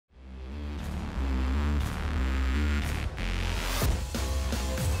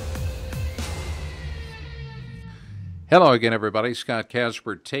Hello again, everybody. Scott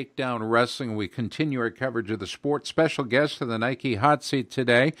Casper, Takedown Wrestling. We continue our coverage of the sport. Special guest in the Nike Hot Seat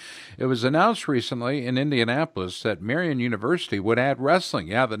today. It was announced recently in Indianapolis that Marian University would add wrestling.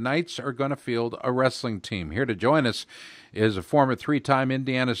 Yeah, the Knights are going to field a wrestling team. Here to join us is a former three-time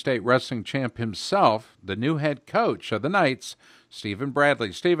Indiana State wrestling champ himself, the new head coach of the Knights, Stephen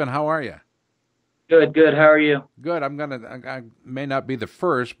Bradley. Stephen, how are you? Good, good. How are you? Good. I may not be the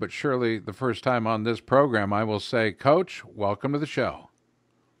first, but surely the first time on this program, I will say, Coach, welcome to the show.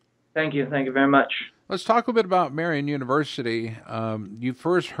 Thank you. Thank you very much. Let's talk a bit about Marian University. You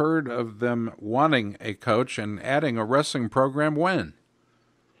first heard of them wanting a coach and adding a wrestling program when?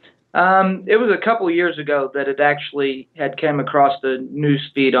 It was a couple years ago that it actually had came across the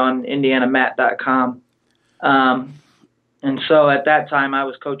news feed on indianamat.com. And so at that time, I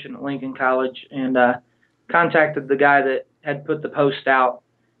was coaching at Lincoln College and contacted the guy that had put the post out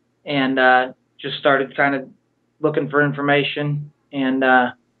and just started kind of looking for information. And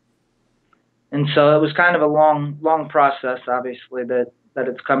so it was kind of a long process, obviously, that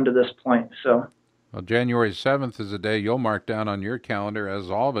it's come to this point. So. Well, January 7th is a day you'll mark down on your calendar, as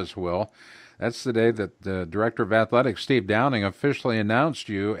all of us will. That's the day that the Director of Athletics, Steve Downing, officially announced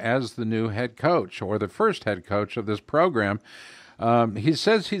you as the new head coach, or the first head coach of this program. He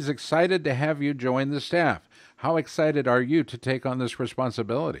says he's excited to have you join the staff. How excited are you to take on this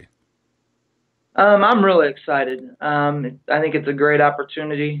responsibility? I'm really excited. I think it's a great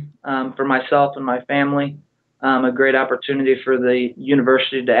opportunity for myself and my family, a great opportunity for the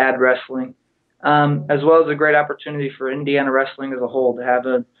university to add wrestling, as well as a great opportunity for Indiana wrestling as a whole to have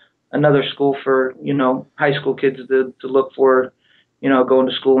another school for, high school kids to look for, going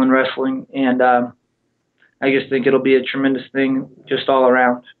to school and wrestling. And I just think it'll be a tremendous thing just all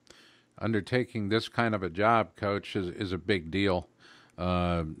around. Undertaking this kind of a job, Coach, is a big deal.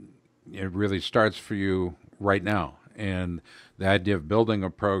 It really starts for you right now. And the idea of building a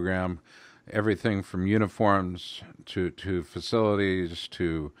program, everything from uniforms to facilities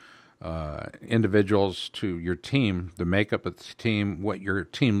to individuals to your team, the makeup of the team, what your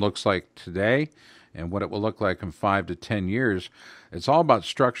team looks like today and what it will look like in 5 to 10 years. It's all about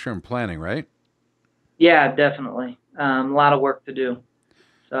structure and planning, right? Yeah, definitely. A lot of work to do.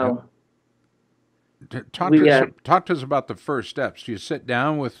 So talk to us about the first steps. Do you sit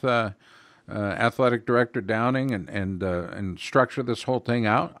down with athletic director Downing and structure this whole thing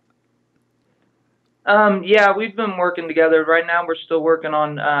out? Yeah, we've been working together. Right now, we're still working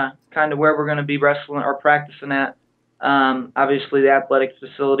on kind of where we're going to be wrestling or practicing at. Obviously, the athletic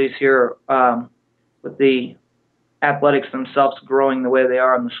facilities here, with the athletics themselves growing the way they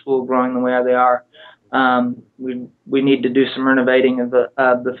are and the school growing the way they are, we need to do some renovating of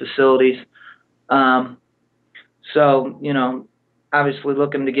the facilities. So, obviously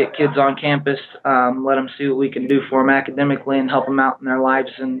looking to get kids on campus, let them see what we can do for them academically and help them out in their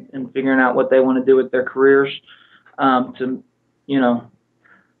lives and figuring out what they want to do with their careers. Got to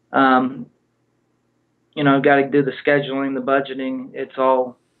do the scheduling, the budgeting. It's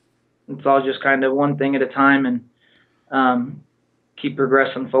all just kind of one thing at a time and keep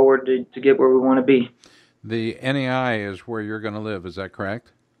progressing forward to get where we want to be. The NAI is where you're going to live. Is that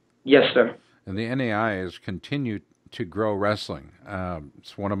correct? Yes, sir. And the NAI has continued to grow wrestling.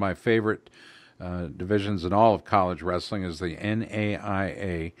 It's one of my favorite divisions in all of college wrestling is the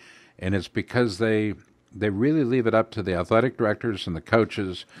NAIA, and it's because they really leave it up to the athletic directors and the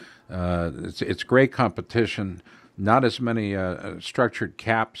coaches. It's great competition, not as many structured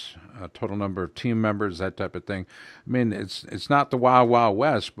caps, total number of team members, that type of thing. I mean, it's not the Wild Wild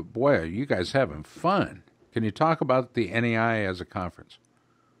West, but boy, are you guys having fun. Can you talk about the NAIA as a conference?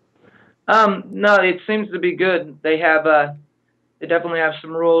 No, it seems to be good. They definitely have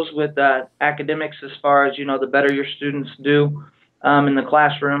some rules with academics as far as, the better your students do in the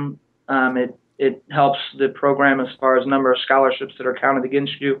classroom. It helps the program as far as number of scholarships that are counted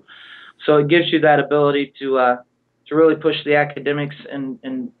against you. So it gives you that ability to really push the academics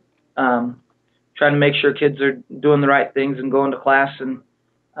and trying to make sure kids are doing the right things and going to class. And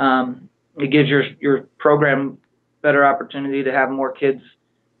it gives your program better opportunity to have more kids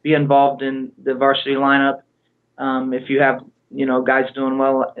be involved in the varsity lineup if you have, guys doing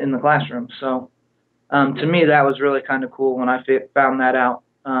well in the classroom. So to me, that was really kind of cool when I found that out.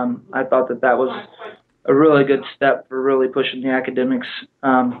 I thought that was a really good step for really pushing the academics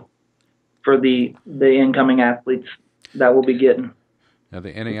for the incoming athletes that we'll be getting. Now,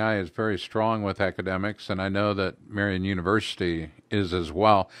 the NEI is very strong with academics, and I know that Marian University is as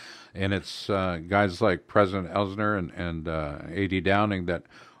well. And it's guys like President Elsner and A.D. Downing that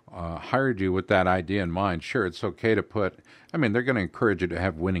hired you with that idea in mind. Sure, it's okay to put, I mean, they're going to encourage you to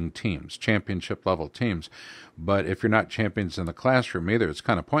have winning teams, championship level teams. But if you're not champions in the classroom either, it's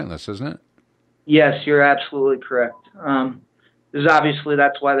kind of pointless, isn't it? Yes, you're absolutely correct. Because obviously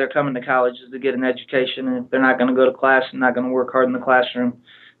that's why they're coming to college, is to get an education. And if they're not going to go to class and not going to work hard in the classroom,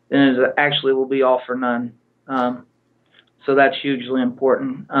 then it actually will be all for none. So that's hugely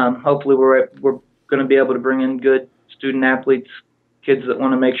important. Hopefully we're going to be able to bring in good student athletes, kids that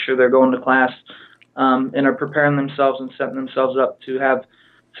want to make sure they're going to class, and are preparing themselves and setting themselves up to have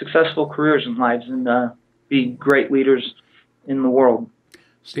successful careers in lives and be great leaders in the world.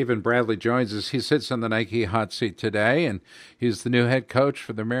 Stephen Bradley joins us. He sits on the Nike hot seat today, and he's the new head coach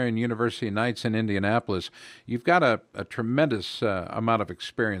for the Marian University Knights in Indianapolis. You've got a tremendous amount of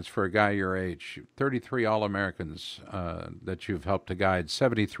experience for a guy your age. 33 All-Americans that you've helped to guide,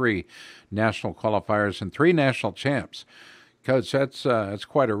 73 national qualifiers, and 3 national champs. Coach, that's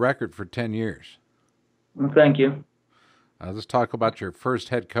quite a record for 10 years. Well, thank you. Let's talk about your first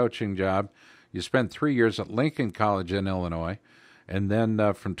head coaching job. You spent 3 years at Lincoln College in Illinois. And then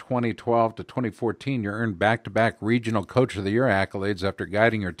from 2012 to 2014, you earned back-to-back Regional Coach of the Year accolades after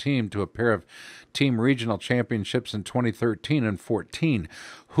guiding your team to a pair of team regional championships in 2013 and 14.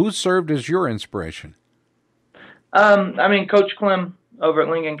 Who served as your inspiration? I mean, Coach Clem over at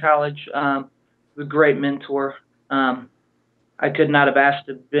Lincoln College was a great mentor. I could not have asked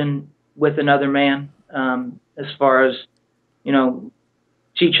to have been with another man as far as, you know,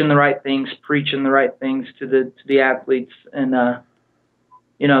 teaching the right things, preaching the right things to the athletes, and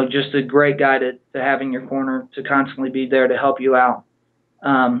you know, just a great guy to have in your corner, to constantly be there to help you out.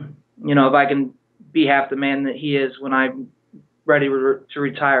 You know, if I can be half the man that he is when I'm ready to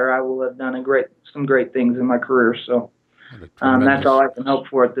retire, I will have done some great things in my career. So that's all I can hope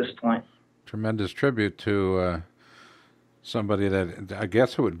for at this point. Tremendous tribute to somebody that I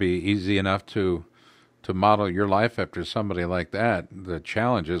guess it would be easy enough to model your life after somebody like that. The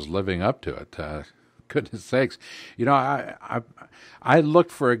challenge is living up to it. Goodness sakes. You know, I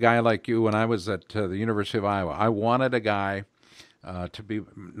looked for a guy like you when I was at the University of Iowa. I wanted a guy to be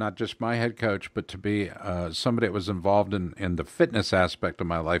not just my head coach, but to be somebody that was involved in the fitness aspect of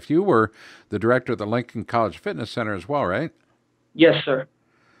my life. You were the director of the Lincoln College Fitness Center as well, right? Yes, sir.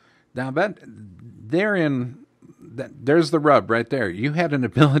 Now, there's the rub right there. You had an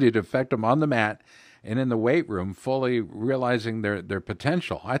ability to affect them on the mat and in the weight room, fully realizing their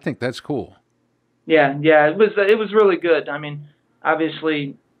potential. I think that's cool. Yeah, it was really good. I mean,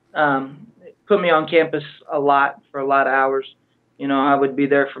 obviously, it put me on campus a lot for a lot of hours. You know, I would be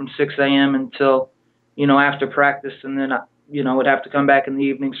there from 6 a.m. until, you know, after practice, and then you know, would have to come back in the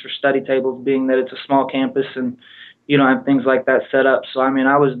evenings for study tables, being that it's a small campus and you know, have things like that set up. So I mean,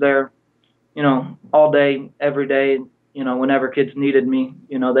 I was there, you know, all day, every day. You know, whenever kids needed me,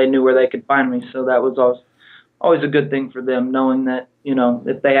 you know, they knew where they could find me. So that was always a good thing for them, knowing that, you know,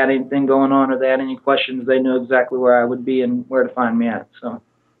 if they had anything going on or they had any questions, they knew exactly where I would be and where to find me at. So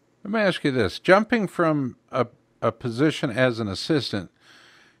let me ask you this. Jumping from a position as an assistant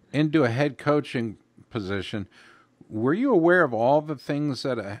into a head coaching position, were you aware of all the things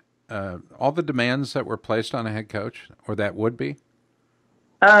that, all the demands that were placed on a head coach, or that would be?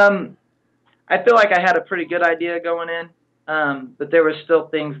 I feel like I had a pretty good idea going in, but there were still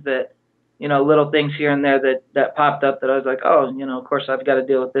things that, you know, little things here and there that popped up that I was like, oh, you know, of course I've got to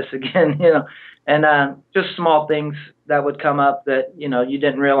deal with this again, you know, and just small things that would come up that, you know, you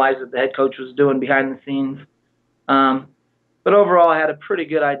didn't realize that the head coach was doing behind the scenes. But overall, I had a pretty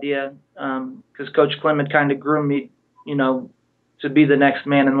good idea because Coach Clem had kind of groomed me, you know, to be the next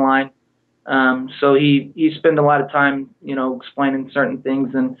man in line. So he spent a lot of time, you know, explaining certain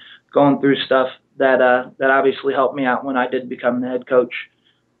things and going through stuff that obviously helped me out when I did become the head coach.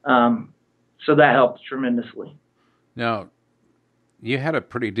 So that helped tremendously. Now, you had a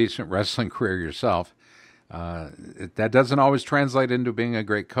pretty decent wrestling career yourself. That doesn't always translate into being a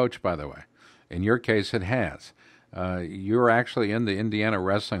great coach, by the way. In your case, it has. You're actually in the Indiana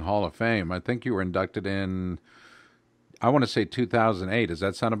Wrestling Hall of Fame. I think you were inducted in, I want to say 2008. Does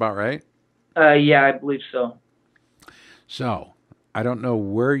that sound about right? Yeah, I believe so. So, I don't know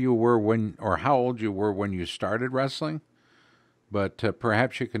where you were when, or how old you were when you started wrestling, but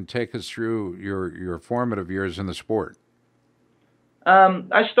perhaps you can take us through your formative years in the sport.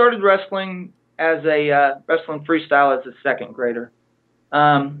 I started wrestling as wrestling freestyle as a second grader.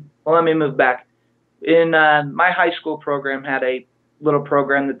 Well, let me move back. In my high school program had a little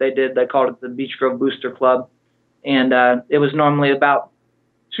program that they did. They called it the Beech Grove Booster Club, and it was normally about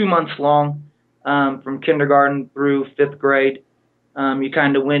 2 months long, from kindergarten through 5th grade. You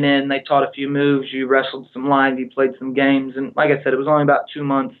kind of went in, they taught a few moves, you wrestled some live, you played some games, and like I said, it was only about 2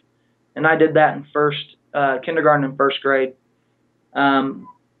 months, and I did that in kindergarten and first grade. Um,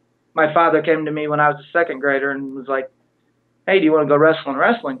 my father came to me when I was a second grader and was like, "Hey, do you want to go wrestle in a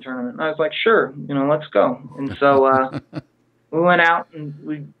wrestling tournament?" And I was like, "Sure, let's go." And so we went out and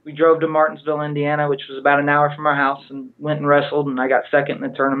we drove to Martinsville, Indiana, which was about an hour from our house, and went and wrestled, and I got second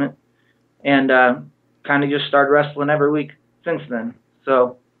in the tournament, and kind of just started wrestling every week since then.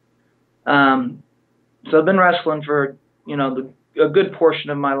 So, so I've been wrestling for a good portion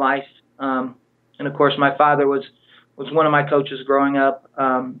of my life, and of course my father was one of my coaches growing up.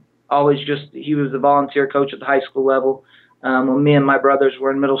 He was a volunteer coach at the high school level. When me and my brothers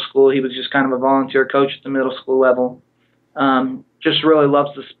were in middle school, he was just kind of a volunteer coach at the middle school level. Just really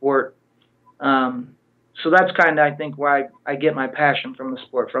loves the sport. So that's kind of, I think, where I get my passion from the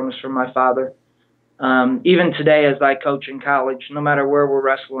sport from, is from my father. Even today, as I coach in college, no matter where we're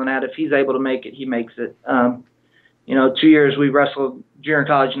wrestling at, if he's able to make it, he makes it. 2 years we wrestled junior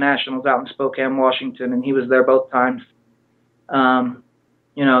college nationals out in Spokane, Washington, and he was there both times.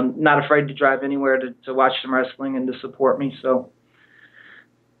 Not afraid to drive anywhere to watch some wrestling and to support me. So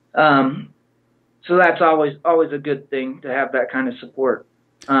that's always a good thing to have that kind of support.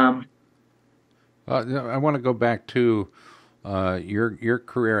 I want to go back to your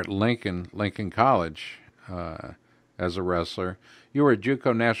career at Lincoln College as a wrestler. You were a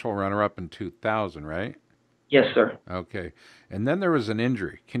JUCO national runner-up in 2000, right? Yes, sir. Okay. And then there was an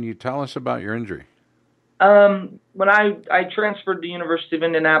injury. Can you tell us about your injury? When I transferred to University of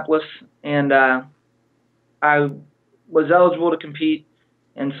Indianapolis, and I was eligible to compete,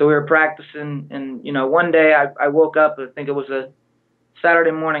 and so we were practicing, and one day I woke up, I think it was a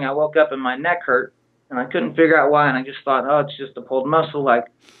Saturday morning, I woke up and my neck hurt, and I couldn't figure out why, and I just thought, oh, it's just a pulled muscle,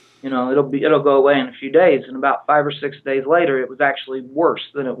 it'll go away in a few days. And about 5 or 6 days later, it was actually worse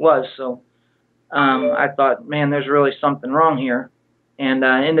than it was. So I thought, man, there's really something wrong here. And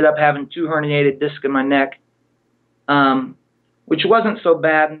I ended up having 2 herniated discs in my neck, which wasn't so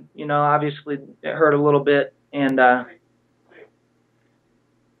bad. Obviously it hurt a little bit. And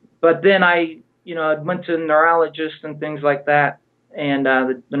but then I went to the neurologist and things like that. And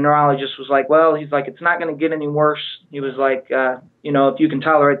the neurologist was like, well, he's like, it's not going to get any worse. He was like, if you can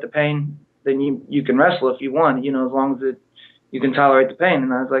tolerate the pain, then you can wrestle if you want, as long as you can tolerate the pain.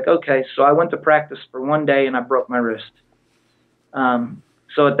 And I was like, okay. So I went to practice for one day and I broke my wrist.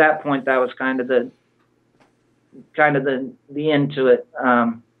 So at that point, that was kind of the end to it.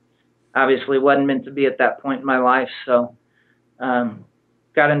 Obviously, it wasn't meant to be at that point in my life. So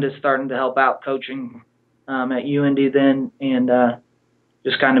got into starting to help out coaching at UND then, and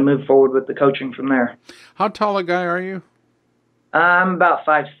just kind of moved forward with the coaching from there. How tall a guy are you? I'm about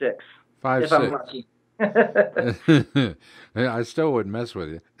 5'6". 5'6". If I'm lucky. I still wouldn't mess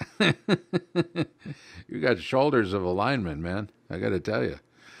with you. You got shoulders of a lineman, man. I got to tell you.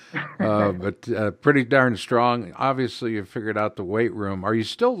 But pretty darn strong. Obviously, you figured out the weight room. Are you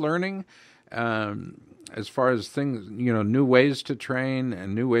still learning as far as things, new ways to train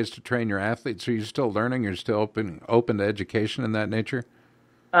and new ways to train your athletes? Are you still learning? You're still open to education in that nature?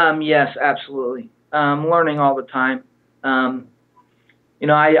 Yes, absolutely. Learning all the time. I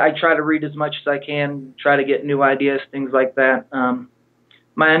try to read as much as I can, try to get new ideas, things like that.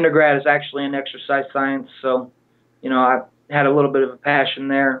 My undergrad is actually in exercise science, so, I've had a little bit of a passion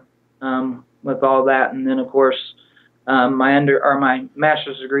there with all that. And then, of course, my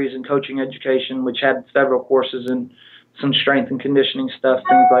master's degree is in coaching education, which had several courses in some strength and conditioning stuff,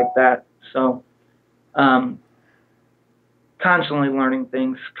 things like that. So, constantly learning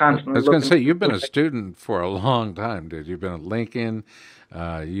things, constantly. I was going to say, you've been a student for a long time, dude. You've been at Lincoln,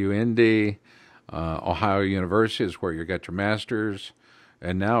 UND, Ohio University is where you got your master's,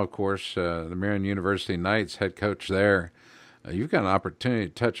 and now, of course, the Marion University Knights, head coach there. You've got an opportunity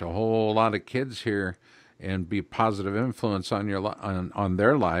to touch a whole lot of kids here and be a positive influence on on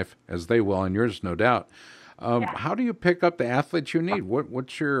their life, as they will on yours, no doubt. How do you pick up the athletes you need?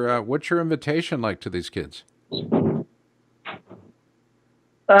 What's your invitation like to these kids? That's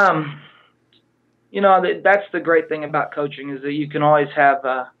the great thing about coaching, is that you can always have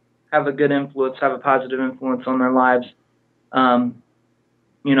a good influence, have a positive influence on their lives.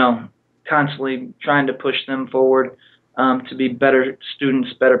 Constantly trying to push them forward to be better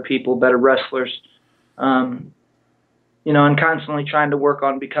students, better people, better wrestlers. And constantly trying to work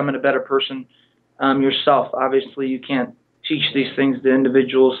on becoming a better person yourself. Obviously, you can't teach these things to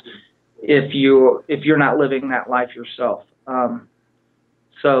individuals if you're not living that life yourself.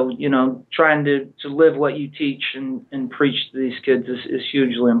 So, trying to live what you teach and preach to these kids is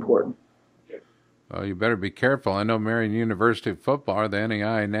hugely important. Well, you better be careful. I know Marion University football are the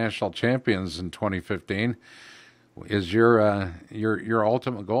NAIA national champions in 2015. Is your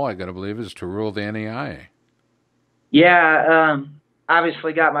ultimate goal, I got to believe, is to rule the NAIA? Yeah,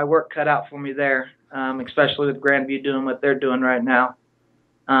 obviously got my work cut out for me there, especially with Grandview doing what they're doing right now.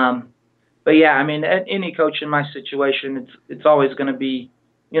 But yeah, I mean, any coach in my situation, it's always going to be,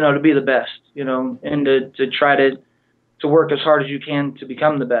 to be the best, and to try to work as hard as you can to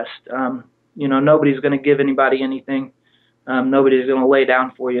become the best. Nobody's going to give anybody anything. Nobody's going to lay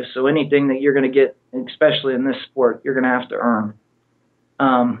down for you. So anything that you're going to get, especially in this sport, you're going to have to earn.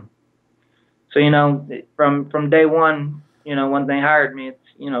 So from day one, when they hired me, it's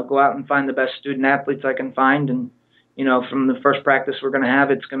go out and find the best student athletes I can find, and from the first practice we're going to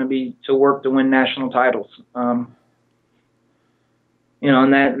have, it's going to be to work to win national titles. And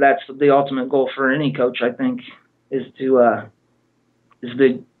that's the ultimate goal for any coach, I think, is to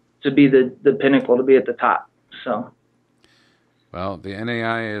be the pinnacle, to be at the top. So. Well, the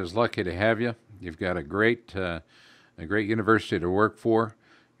NAIA is lucky to have you. You've got a great university to work for.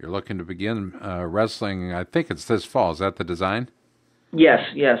 You're looking to begin wrestling. I think it's this fall. Is that the design?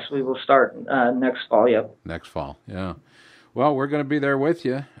 Yes, we will start next fall. Yep. Next fall, yeah. Well, we're going to be there with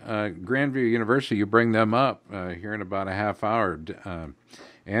you. Grandview University, you bring them up here in about a half hour.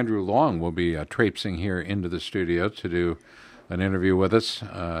 Andrew Long will be traipsing here into the studio to do an interview with us.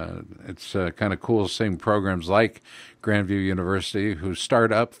 It's kind of cool seeing programs like Grandview University who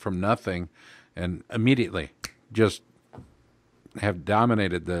start up from nothing and immediately just have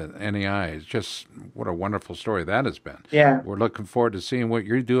dominated the NEI. It's just what a wonderful story that has been. Yeah. We're looking forward to seeing what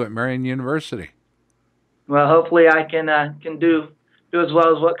you do at Marion University. Well, hopefully I can do as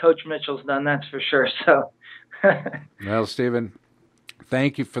well as what Coach Mitchell's done, that's for sure. So. Well, Stephen,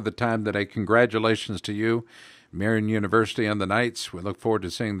 thank you for the time today. Congratulations to you, Marion University, and the Knights. We look forward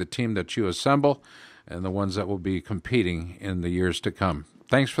to seeing the team that you assemble and the ones that will be competing in the years to come.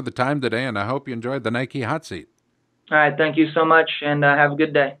 Thanks for the time today, and I hope you enjoyed the Nike Hot Seat. All right, thank you so much, and have a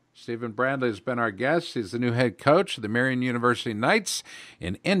good day. Stephen Bradley has been our guest. He's the new head coach of the Marion University Knights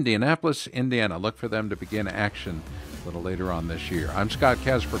in Indianapolis, Indiana. Look for them to begin action a little later on this year. I'm Scott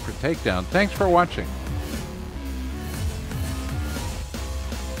Casper for Takedown. Thanks for watching.